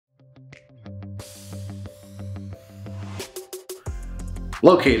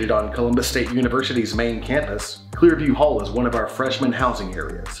Located on Columbus State University's main campus, Clearview Hall is one of our freshman housing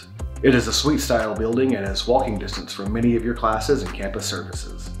areas. It is a suite-style building and is walking distance from many of your classes and campus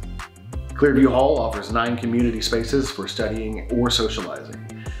services. Clearview Hall offers 9 community spaces for studying or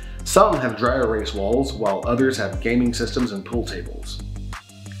socializing. Some have dry erase walls, while others have gaming systems and pool tables.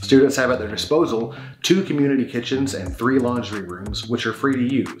 Students have at their disposal 2 community kitchens and 3 laundry rooms, which are free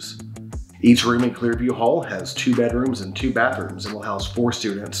to use. Each room in Clearview Hall has 2 bedrooms and 2 bathrooms and will house 4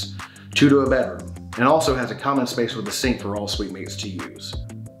 students, 2 to a bedroom, and also has a common space with a sink for all suite mates to use.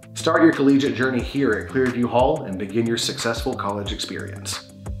 Start your collegiate journey here at Clearview Hall and begin your successful college experience.